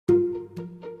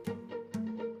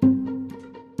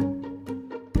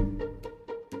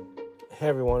Hey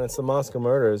everyone, it's the Moscow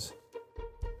Murders.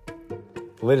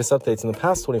 The latest updates in the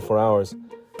past 24 hours.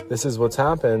 This is what's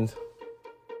happened.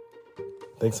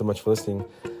 Thanks so much for listening.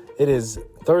 It is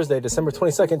Thursday, December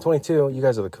 22nd, 22. You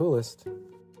guys are the coolest.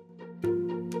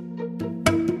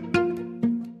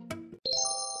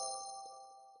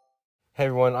 Hey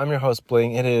everyone, I'm your host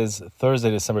Bling. It is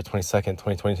Thursday, December 22nd,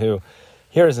 2022.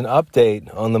 Here is an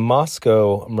update on the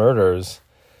Moscow murders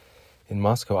in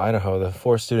Moscow, Idaho. The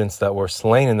 4 students that were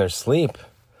slain in their sleep,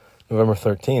 November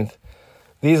 13th.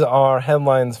 These are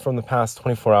headlines from the past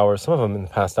 24 hours. Some of them in the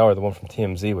past hour. The one from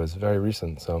TMZ was very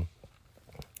recent, so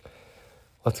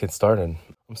let's get started.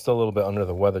 I'm still a little bit under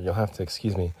the weather. You'll have to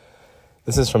excuse me.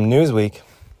 This is from Newsweek.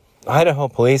 Idaho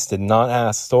police did not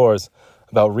ask stores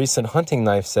about recent hunting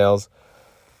knife sales,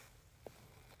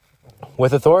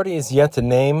 with authorities yet to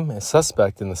name a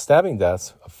suspect in the stabbing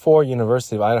deaths of 4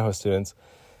 University of Idaho students.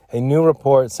 A new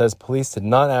report says police did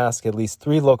not ask at least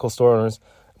 3 local store owners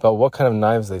about what kind of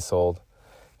knives they sold.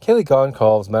 Kaylee,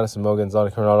 Goncalves, Madison Mogan,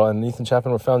 Zana Coronado, and Ethan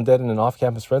Chapman were found dead in an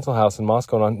off-campus rental house in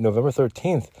Moscow on November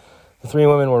 13th. The 3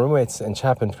 women were roommates, and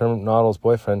Chapman, Coronado's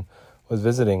boyfriend, was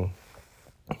visiting.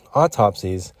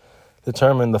 Autopsies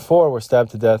determined the 4 were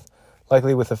stabbed to death,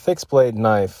 likely with a fixed-blade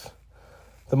knife.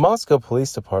 The Moscow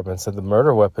Police Department said the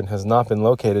murder weapon has not been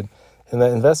located and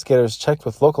that investigators checked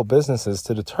with local businesses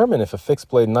to determine if a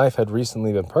fixed-blade knife had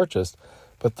recently been purchased.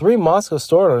 But 3 Moscow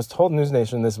store owners told News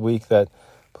Nation this week that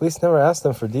police never asked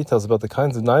them for details about the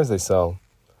kinds of knives they sell.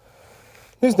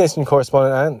 News Nation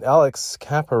correspondent Alex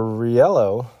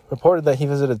Capariello reported that he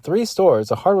visited 3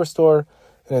 stores, a hardware store,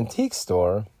 an antique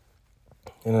store,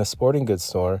 and a sporting goods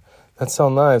store that sell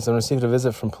knives, and received a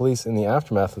visit from police in the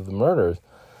aftermath of the murders.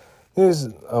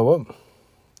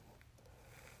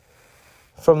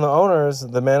 From the owners,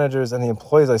 the managers, and the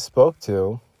employees I spoke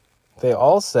to, they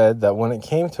all said that when it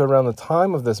came to around the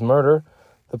time of this murder,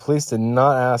 the police did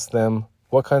not ask them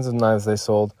what kinds of knives they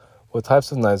sold, what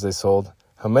types of knives they sold,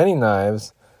 how many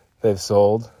knives they've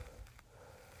sold.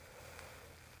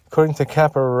 According to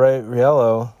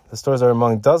Capariello, the stores are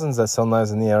among dozens that sell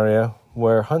knives in the area,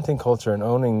 where hunting culture and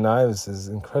owning knives is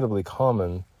incredibly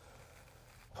common.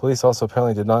 Police also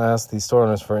apparently did not ask these store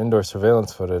owners for indoor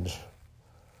surveillance footage.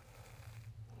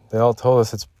 They all told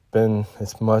us it's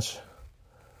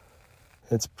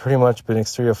pretty much been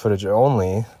exterior footage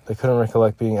only. They couldn't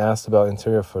recollect being asked about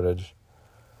interior footage.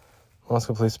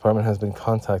 Moscow Police Department has been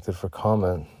contacted for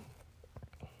comment.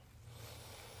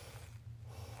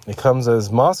 It comes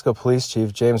as Moscow Police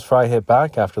Chief James Fry hit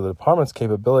back after the department's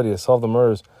capability to solve the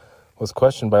murders was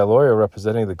questioned by a lawyer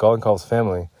representing the Goncalves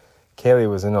family. Kaylee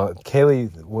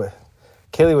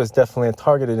was definitely a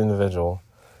targeted individual.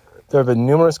 There have been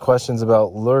numerous questions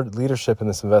about leadership in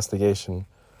this investigation.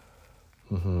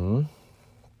 Let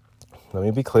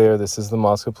me be clear. This is the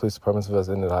Moscow Police Department's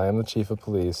investigation. I am the chief of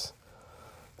police.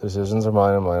 The decisions are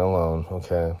mine and mine alone.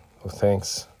 Okay. Well,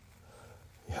 thanks.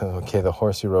 Okay, the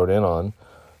horse you rode in on.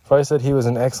 Fry said he was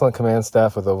an excellent command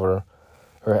staff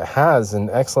has an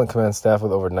excellent command staff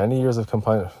with over 90 years of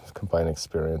combined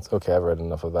experience. Okay, I've read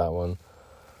enough of that one.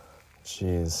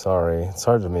 Jeez, sorry. It's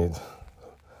hard to me.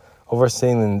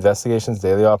 Overseeing the investigation's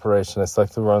daily operation, I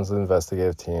selected the runs of the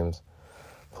investigative teams.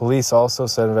 Police also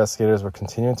said investigators were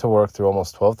continuing to work through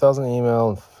almost 12,000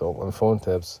 email and phone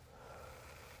tips,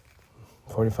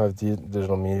 45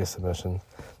 digital media submissions.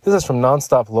 This is from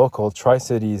Nonstop Local,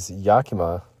 Tri-Cities,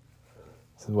 Yakima.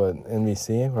 This is what,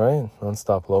 NBC, right?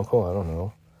 Nonstop Local, I don't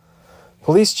know.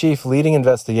 Police chief leading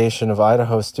investigation of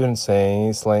Idaho students saying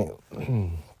he's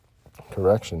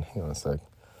correction, hang on a sec.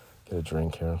 Get a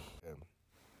drink here.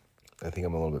 I think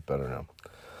I'm a little bit better now.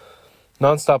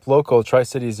 Nonstop Local,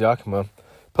 Tri-Cities, Yakima.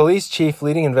 Police chief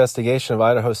leading investigation of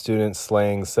Idaho student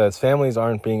slaying says families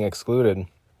aren't being excluded.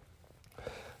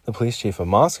 The police chief of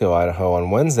Moscow, Idaho,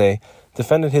 on Wednesday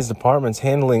defended his department's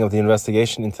handling of the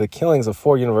investigation into the killings of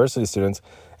 4 university students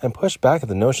and pushed back at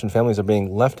the notion families are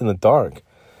being left in the dark.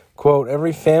 Quote,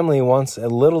 every family wants a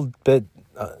little bit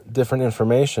different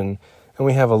information, and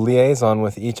we have a liaison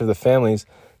with each of the families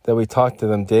that we talk to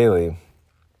them daily.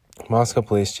 Moscow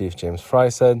Police Chief James Fry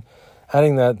said,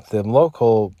 adding that the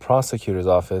local prosecutor's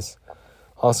office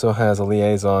also has a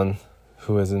liaison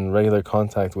who is in regular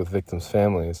contact with victims'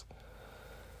 families.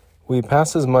 We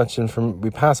pass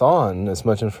on as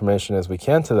much information as we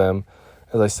can to them.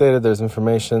 As I stated, there's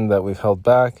information that we've held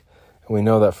back, and we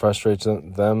know that frustrates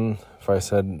them, Fry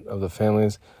said, of the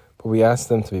families, but we ask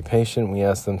them to be patient, we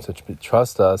ask them to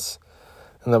trust us,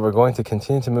 and that we're going to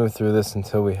continue to move through this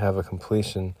until we have a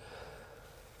completion.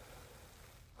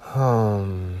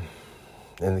 In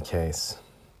the case,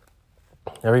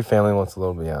 every family wants a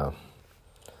little bit,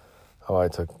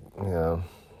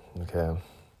 okay.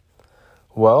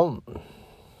 Well,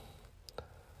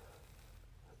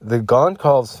 the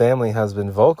Goncalves family has been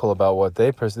vocal about what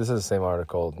they this is the same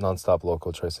article, Nonstop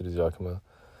Local, Tri-Cities Yakima.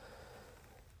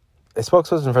 A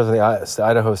spokesperson for the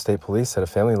Idaho State Police said a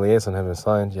family liaison had been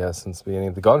assigned, since the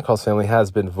beginning. The Goncalves family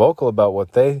has been vocal about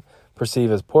what they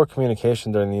perceive as poor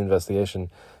communication during the investigation.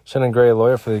 Shannon Gray, a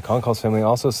lawyer for the Goncalves family,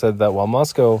 also said that while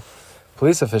Moscow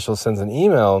police officials sends an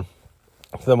email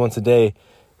to them once a day,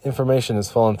 information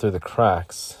has fallen through the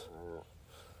cracks.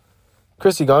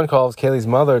 Christy Goncalves, Kaylee's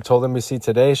mother, told NBC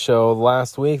Today's show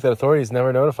last week that authorities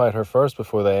never notified her first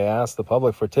before they asked the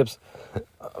public for tips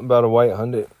about a white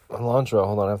Hyundai Elantra.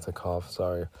 Hold on, I have to cough.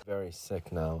 Sorry. Very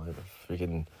sick now.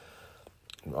 Freaking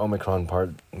Omicron part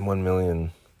 1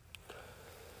 million.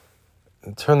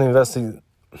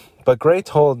 But Gray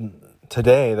told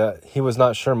Today that he was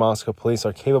not sure Moscow police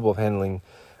are capable of handling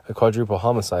a quadruple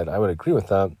homicide. I would agree with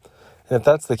that. And if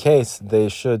that's the case, they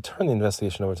should turn the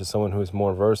investigation over to someone who is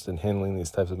more versed in handling these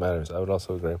types of matters. I would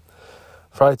also agree.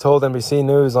 Fry told NBC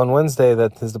News on Wednesday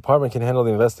that his department can handle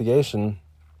the investigation.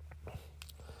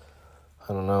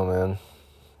 I don't know, man.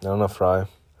 I don't know, Fry.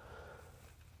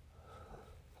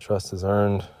 Trust is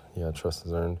earned. Yeah, trust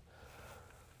is earned.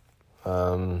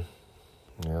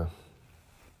 Yeah.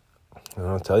 I don't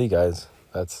know what to tell you guys.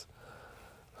 That's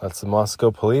the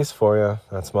Moscow police for you.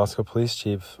 That's Moscow Police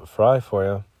Chief Fry for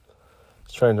you.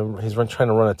 He's trying to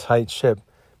run a tight ship,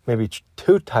 maybe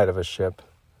too tight of a ship,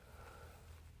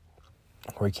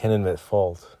 where he can't admit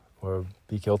fault or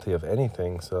be guilty of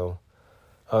anything. So,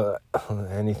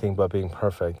 anything but being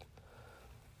perfect.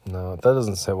 No, that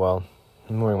doesn't sit well.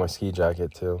 I'm wearing my ski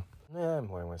jacket too. Yeah, I'm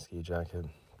wearing my ski jacket.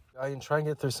 I can try and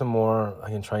get through some more.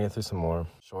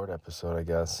 Short episode, I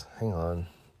guess. Hang on.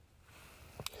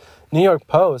 New York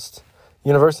Post,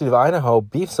 University of Idaho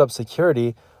beefs up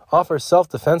security, offers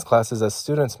self-defense classes as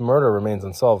students' murder remains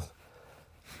unsolved.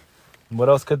 What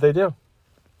else could they do?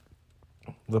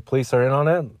 The police are in on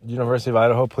it. University of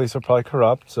Idaho police are probably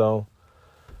corrupt, so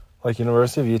like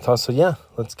University of Utah. So yeah,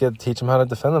 let's teach them how to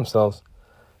defend themselves.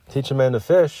 Teach a man to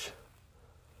fish.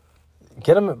 Catch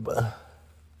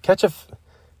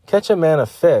a man a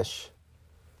fish.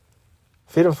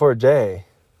 Feed him for a day.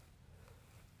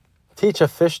 Teach a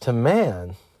fish to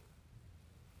man.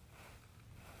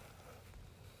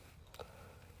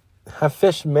 Have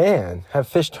fish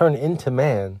turn into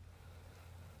man.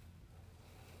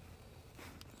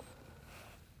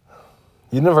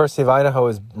 University of Idaho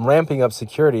is ramping up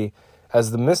security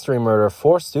as the mystery murder of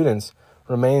 4 students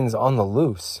remains on the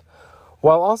loose,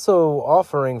 while also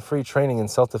offering free training in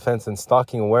self-defense and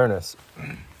stalking awareness.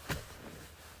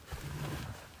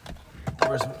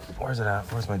 Where's it at?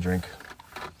 Where's my drink?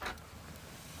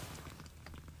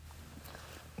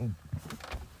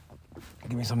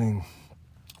 Give me something.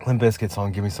 Limp Bizkit's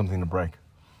on. Give me something to break.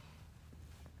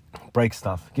 Break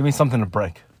stuff. Give me something to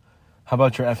break. How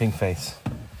about your effing face?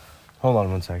 Hold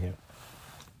on 1 second.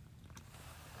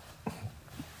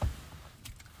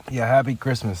 Yeah, happy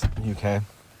Christmas, UK. Can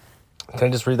I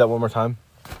just read that one more time?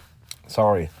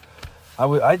 Sorry.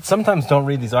 I sometimes don't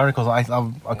read these articles. I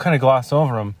kind of gloss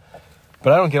over them.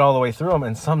 But I don't get all the way through them.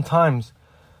 And sometimes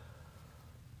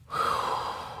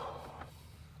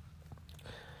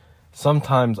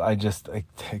I just, it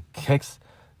kicks.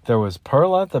 There was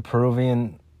Perla, the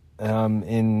Peruvian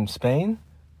in Spain,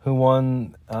 who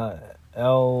won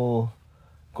El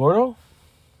Gordo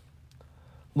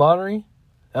lottery.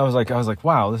 I was like,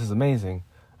 wow, this is amazing.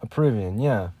 A Peruvian,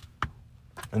 yeah.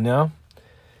 And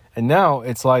now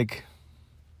it's like,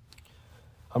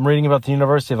 I'm reading about the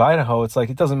University of Idaho. It's like,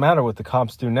 it doesn't matter what the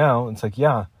cops do now. It's like,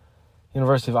 yeah,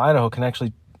 University of Idaho can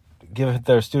actually give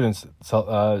their students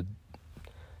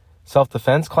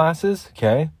self-defense classes.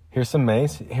 Okay, here's some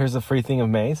mace. Here's a free thing of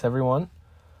mace, everyone.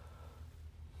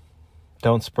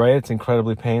 Don't spray it. It's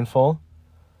incredibly painful.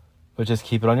 But just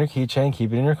keep it on your keychain.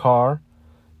 Keep it in your car.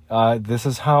 This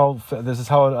is how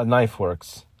a knife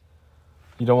works.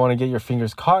 You don't want to get your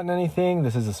fingers caught in anything.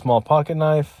 This is a small pocket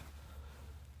knife.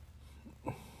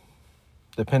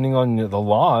 Depending on the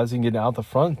laws, you can get it out the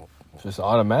front. Just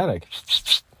automatic.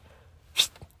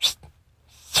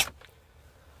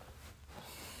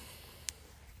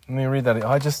 Let me read that.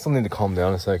 I just still need to calm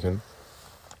down a second.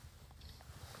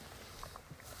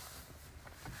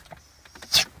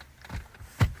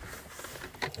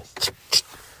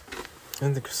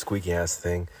 And the squeaky ass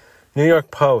thing. New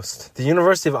York Post. The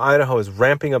University of Idaho is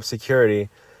ramping up security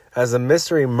as a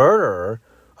mystery murderer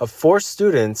of 4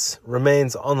 students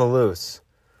remains on the loose,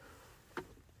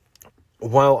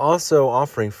 while also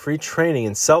offering free training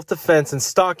in self-defense and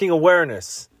stalking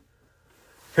awareness.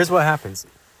 Here's what happens.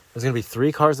 There's going to be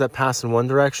 3 cars that pass in one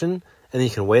direction And then you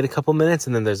can wait a couple minutes,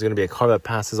 and then there's going to be a car that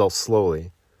passes all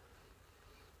slowly,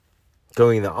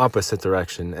 going in the opposite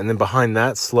direction. And then behind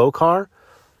that slow car,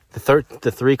 the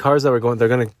three cars that were going, they're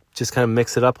going to just kind of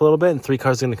mix it up a little bit, and 3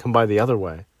 cars are going to come by the other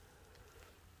way.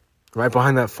 Right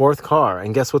behind that 4th car.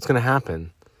 And guess what's going to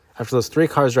happen? After those 3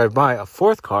 cars drive by, a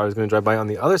 4th car is going to drive by on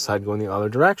the other side, going the other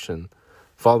direction,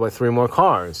 followed by 3 more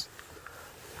cars.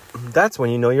 That's when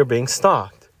you know you're being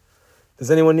stalked. Does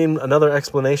anyone need another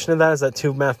explanation of that? Is that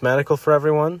too mathematical for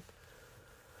everyone?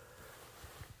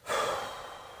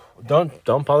 Don't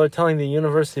bother telling the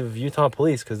University of Utah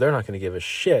police, because they're not going to give a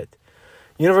shit.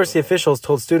 University officials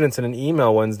told students in an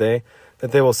email Wednesday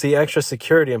that they will see extra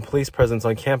security and police presence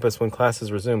on campus when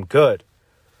classes resume. Good.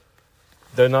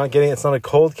 They're not getting, it's not a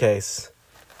cold case.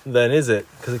 Then is it?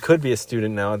 Because it could be a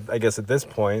student now, I guess at this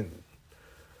point.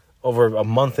 Over a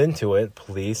month into it,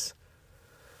 police.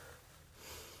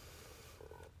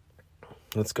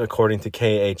 That's according to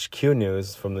KHQ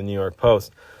News from the New York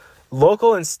Post.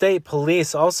 Local and state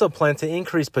police also plan to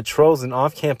increase patrols in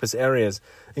off-campus areas,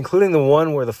 including the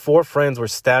one where the 4 friends were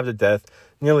stabbed to death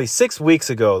nearly 6 weeks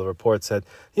ago, the report said.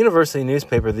 The university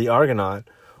newspaper, The Argonaut,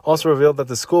 also revealed that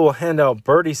the school will hand out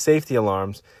birdie safety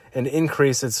alarms and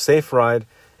increase its Safe Ride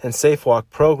and Safe Walk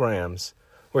programs,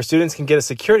 where students can get a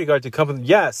security guard to accompany.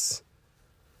 Yes,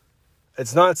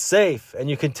 it's not safe, and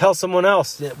you can tell someone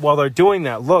else while they're doing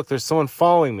that, look, there's someone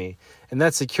following me, and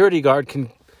that security guard can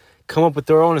come up with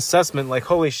their own assessment like,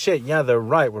 holy shit, yeah, they're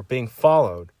right, we're being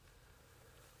followed.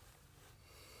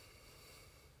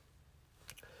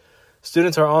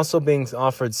 Students are also being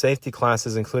offered safety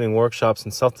classes, including workshops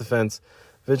in self-defense,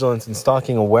 vigilance, and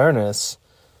stalking awareness,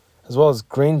 as well as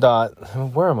Green Dot.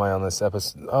 Where am I on this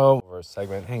episode? Oh,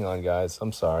 segment. Hang on, guys.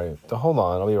 I'm sorry. Hold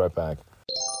on. I'll be right back.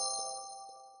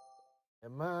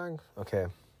 Okay.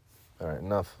 All right.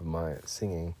 Enough of my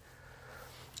singing.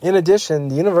 In addition,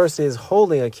 the university is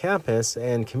holding a campus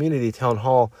and community town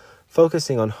hall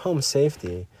focusing on home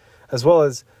safety, as well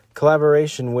as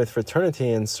collaboration with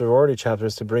fraternity and sorority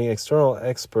chapters to bring external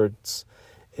experts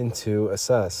in to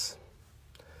assess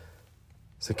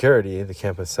security, the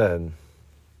campus said.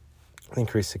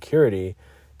 Increased security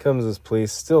comes as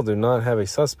police still do not have a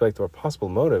suspect or possible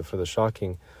motive for the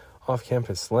shocking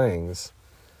off-campus slayings.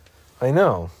 I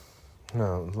know.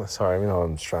 No, sorry,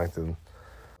 I'm distracted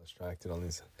on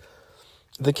these.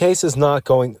 The case is not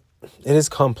going... It is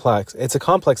complex. It's a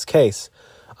complex case,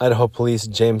 Idaho Police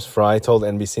James Fry told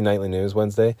NBC Nightly News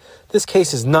Wednesday. This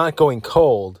case is not going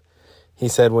cold, he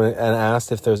said when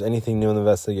asked if there's anything new in the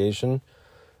investigation.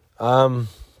 Well,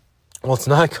 it's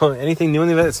not going... Anything new in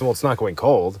the investigation? Well, it's not going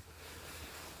cold.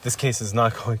 This case is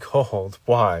not going cold.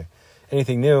 Why?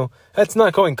 Anything new? That's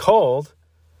not going cold.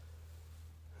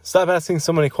 Stop asking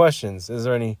so many questions. Is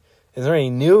there any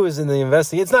news in the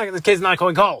investigation? This case is not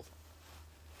going cold.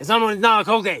 It's not a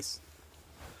cold case.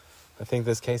 I think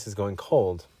this case is going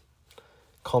cold.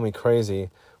 Call me crazy.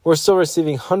 We're still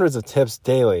receiving hundreds of tips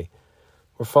daily.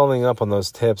 We're following up on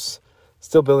those tips.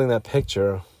 Still building that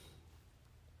picture.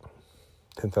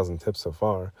 10,000 tips so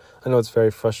far. I know it's very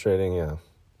frustrating, yeah.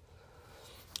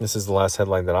 This is the last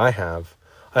headline that I have.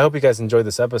 I hope you guys enjoyed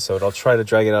this episode. I'll try to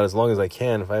drag it out as long as I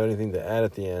can if I have anything to add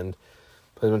at the end.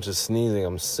 But a bunch of sneezing.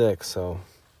 I'm sick, so...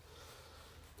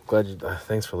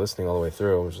 Thanks for listening all the way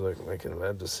through. I'm just making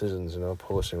bad decisions,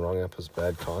 publishing wrong episodes,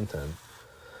 bad content.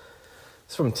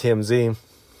 It's from TMZ.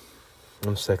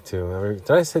 I'm sick too.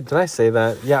 Did I say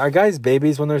that? Yeah, are guys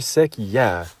babies when they're sick?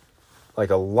 Yeah.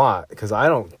 A lot. Because I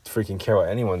don't freaking care what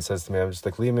anyone says to me. I'm just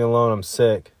leave me alone. I'm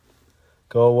sick.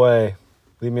 Go away.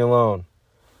 Leave me alone.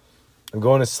 I'm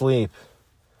going to sleep.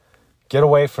 Get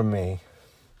away from me.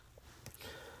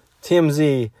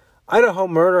 TMZ. Idaho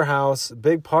murder house.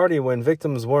 Big party when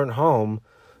victims weren't home.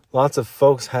 Lots of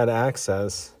folks had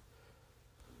access.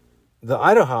 The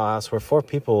Idaho house where 4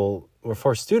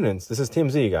 students. This is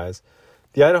TMZ, you guys.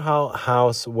 The Idaho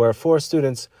house where 4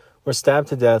 students were stabbed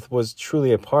to death was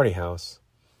truly a party house.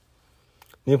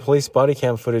 New police body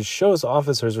cam footage shows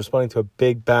officers responding to a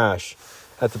big bash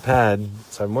at the pad.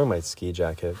 Sorry, I'm wearing my ski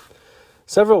jacket.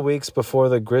 Several weeks before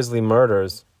the grisly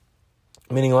murders,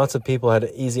 meaning lots of people had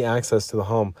easy access to the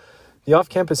home. The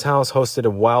off-campus house hosted a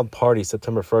wild party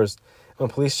September 1st. When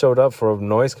police showed up for a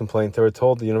noise complaint, they were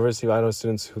told the University of Idaho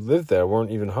students who lived there weren't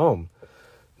even home,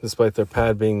 despite their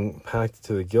pad being packed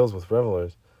to the gills with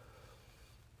revelers.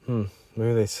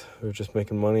 Maybe they were just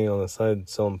making money on the side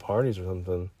selling parties or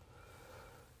something.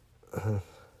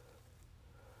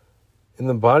 In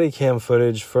the body cam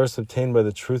footage first obtained by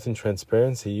the Truth and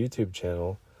Transparency YouTube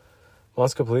channel,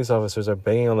 Moscow police officers are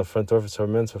banging on the front door for several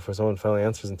minutes before someone finally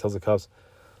answers and tells the cops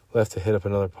left to hit up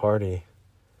another party.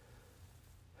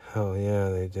 Hell yeah,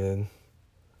 they did.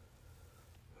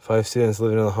 5 students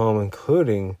living in the home,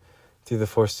 including 3 of the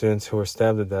 4 students who were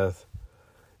stabbed to death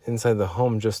inside the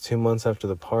home just 2 months after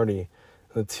the party.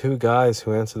 The 2 guys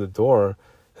who answered the door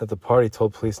at the party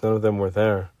told police none of them were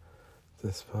there,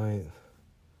 despite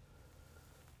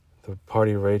the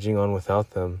party raging on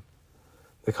without them.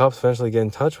 The cops eventually get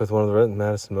in touch with one of the Red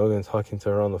Madison Mogan, talking to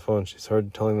her on the phone. She's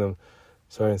heard telling them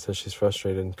sorry and says she's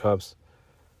frustrated, and cops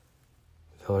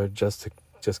tell her just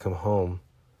come home.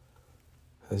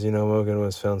 As you know, Mogan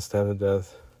was found stabbed to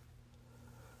death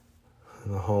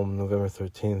in the home November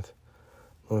 13th.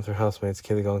 One of her housemates,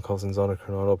 Kaylee Goncalves, and Zana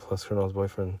Coronado, plus Coronado's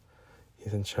boyfriend,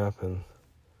 Ethan Chapman.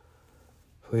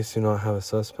 Police do not have a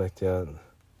suspect yet,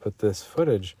 but this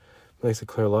footage makes it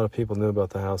clear a lot of people knew about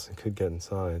the house and could get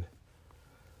inside.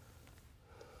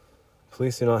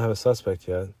 Police do not have a suspect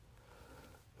yet,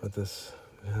 but this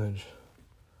footage...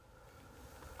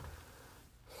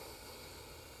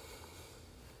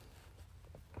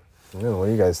 I don't know, what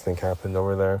do you guys think happened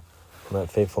over there on that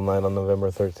fateful night on November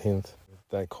 13th?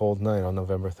 That cold night on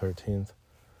November 13th.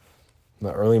 In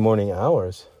the early morning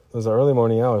hours. Those are early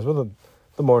morning hours. Well,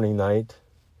 the morning night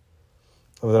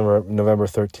of November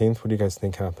 13th. What do you guys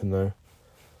think happened there?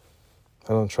 I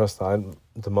don't trust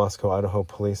the Moscow, Idaho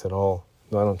police at all.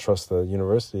 No, I don't trust the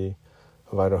University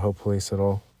of Idaho police at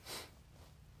all.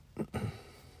 I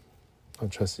don't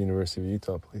trust the University of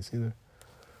Utah police either.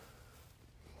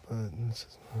 But this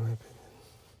is my opinion.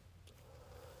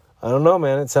 I don't know,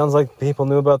 man. It sounds like people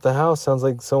knew about the house. Sounds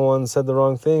like someone said the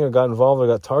wrong thing or got involved or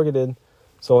got targeted.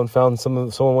 Someone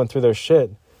went through their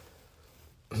shit.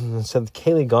 And said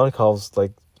Kaylee Goncalves,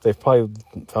 like, they've probably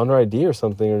found her ID or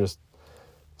something, or just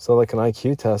saw like an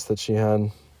IQ test that she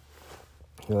had.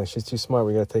 You're like, she's too smart,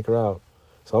 we gotta take her out.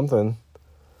 Something.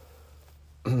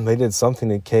 They did something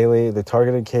to Kaylee. They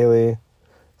targeted Kaylee.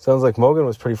 Sounds like Mogan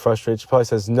was pretty frustrated. She probably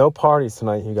says, no parties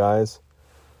tonight, you guys.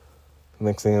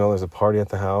 Next thing you know, there's a party at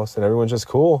the house, and everyone's just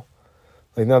cool.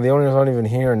 Like, now the owners aren't even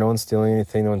here. No one's stealing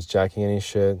anything. No one's jacking any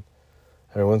shit.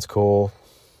 Everyone's cool.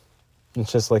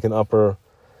 It's just like an upper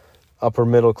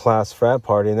middle class frat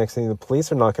party. Next thing, the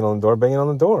police are knocking on the door, banging on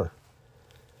the door.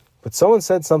 But someone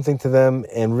said something to them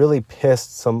and really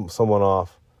pissed someone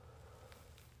off,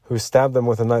 who stabbed them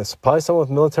with a knife. Probably someone with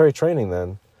military training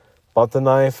then. Bought the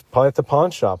knife probably at the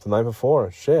pawn shop the night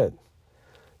before. Shit.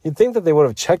 You'd think that they would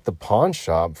have checked the pawn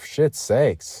shop, for shit's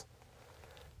sakes.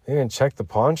 They didn't check the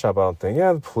pawn shop, I don't think.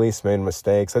 Yeah, the police made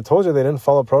mistakes. I told you they didn't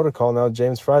follow protocol. Now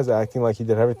James Fry's acting like he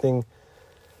did everything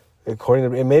according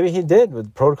to... And maybe he did,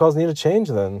 but protocols need to change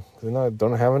then. They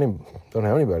don't have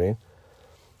anybody.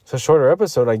 It's a shorter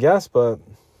episode, I guess, but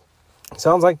it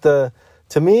sounds like to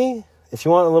me, if you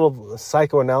want a little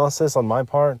psychoanalysis on my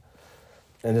part,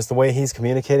 and just the way he's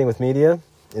communicating with media,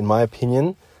 in my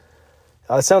opinion,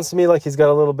 it sounds to me like he's got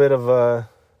a little bit of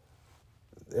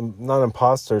not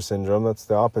imposter syndrome, that's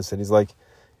the opposite. He's like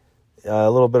a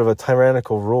little bit of a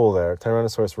tyrannical rule there,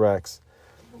 Tyrannosaurus Rex.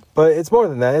 But it's more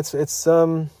than that. It's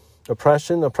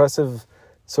oppressive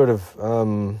sort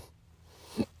of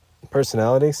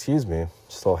personality. Excuse me.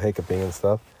 Just all hiccuping and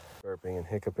stuff. Burping and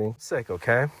hiccuping. Sick,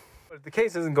 okay? But the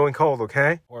case isn't going cold,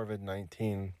 okay?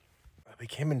 COVID-19. I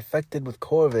became infected with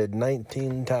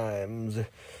COVID-19 times.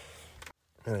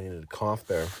 I needed a cough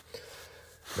there.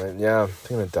 But yeah, I'm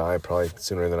going to die probably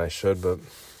sooner than I should, but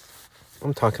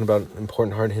I'm talking about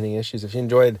important, hard-hitting issues. If you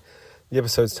enjoyed the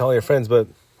episodes, tell your friends. But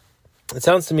it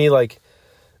sounds to me like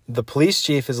the police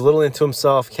chief is a little into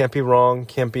himself, can't be wrong,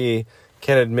 can't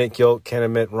admit guilt, can't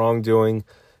admit wrongdoing,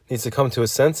 needs to come to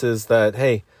his senses that,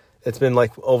 hey, it's been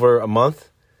like over a month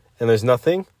and there's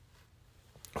nothing.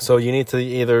 So you need to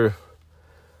either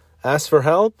ask for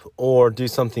help or do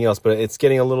something else. But it's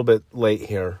getting a little bit late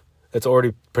here. It's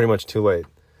already pretty much too late.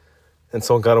 And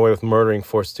someone got away with murdering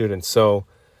 4 students. So,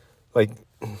 like,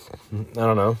 I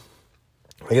don't know.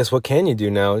 I guess what can you do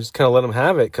now? Just kind of let them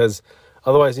have it, because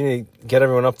otherwise you need to get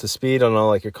everyone up to speed on all,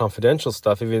 like, your confidential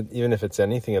stuff, even if it's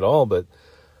anything at all. But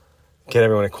get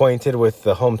everyone acquainted with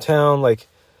the hometown. Like,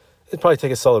 it'd probably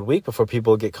take a solid week before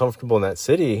people get comfortable in that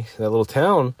city, that little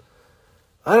town.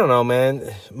 I don't know,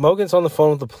 man. Mogan's on the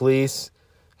phone with the police.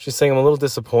 She's saying, I'm a little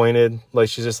disappointed. Like,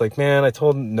 she's just like, man, I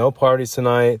told no parties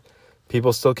tonight.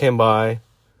 People still came by.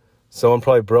 Someone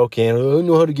probably broke in. Oh, I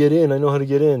know how to get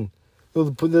in. Well,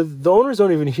 the owners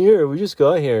aren't even here. We just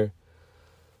got here.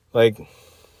 Like,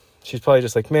 she's probably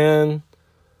just like, man,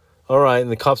 all right. And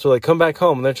the cops are like, come back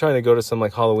home. And they're trying to go to some,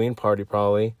 like, Halloween party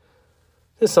probably.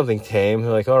 Just something tame.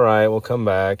 They're like, all right, we'll come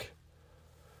back.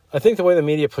 I think the way the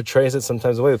media portrays it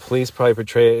sometimes, the way the police probably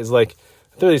portray it is like,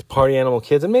 they're these party animal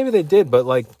kids. And maybe they did, but,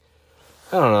 like,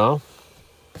 I don't know.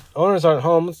 Owners aren't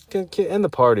home. Let's end the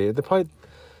party. They probably,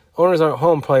 Owners aren't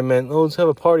home probably meant, oh, let's have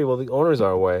a party while the owners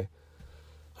are away.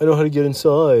 I know how to get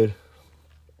inside.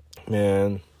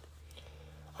 Man,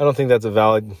 I don't think that's a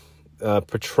valid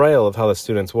portrayal of how the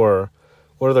students were.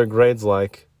 What are their grades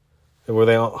like? Were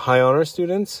they high honor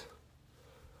students?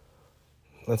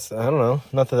 I don't know.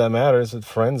 Not that matters with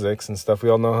forensics and stuff. We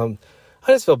all know how.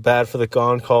 I just feel bad for the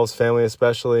Goncalves family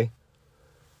especially.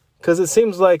 Because it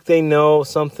seems like they know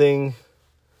something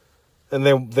and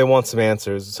they want some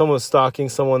answers. Someone was stalking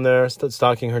someone there,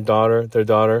 stalking their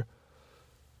daughter.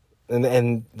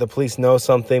 And the police know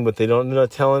something, but they're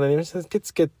not telling anyone.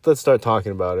 Let's start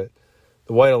talking about it.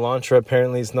 The white Elantra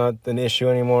apparently is not an issue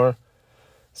anymore.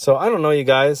 So I don't know, you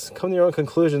guys. Come to your own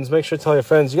conclusions. Make sure to tell your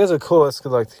friends. You guys are cool. Let's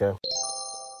good luck to you.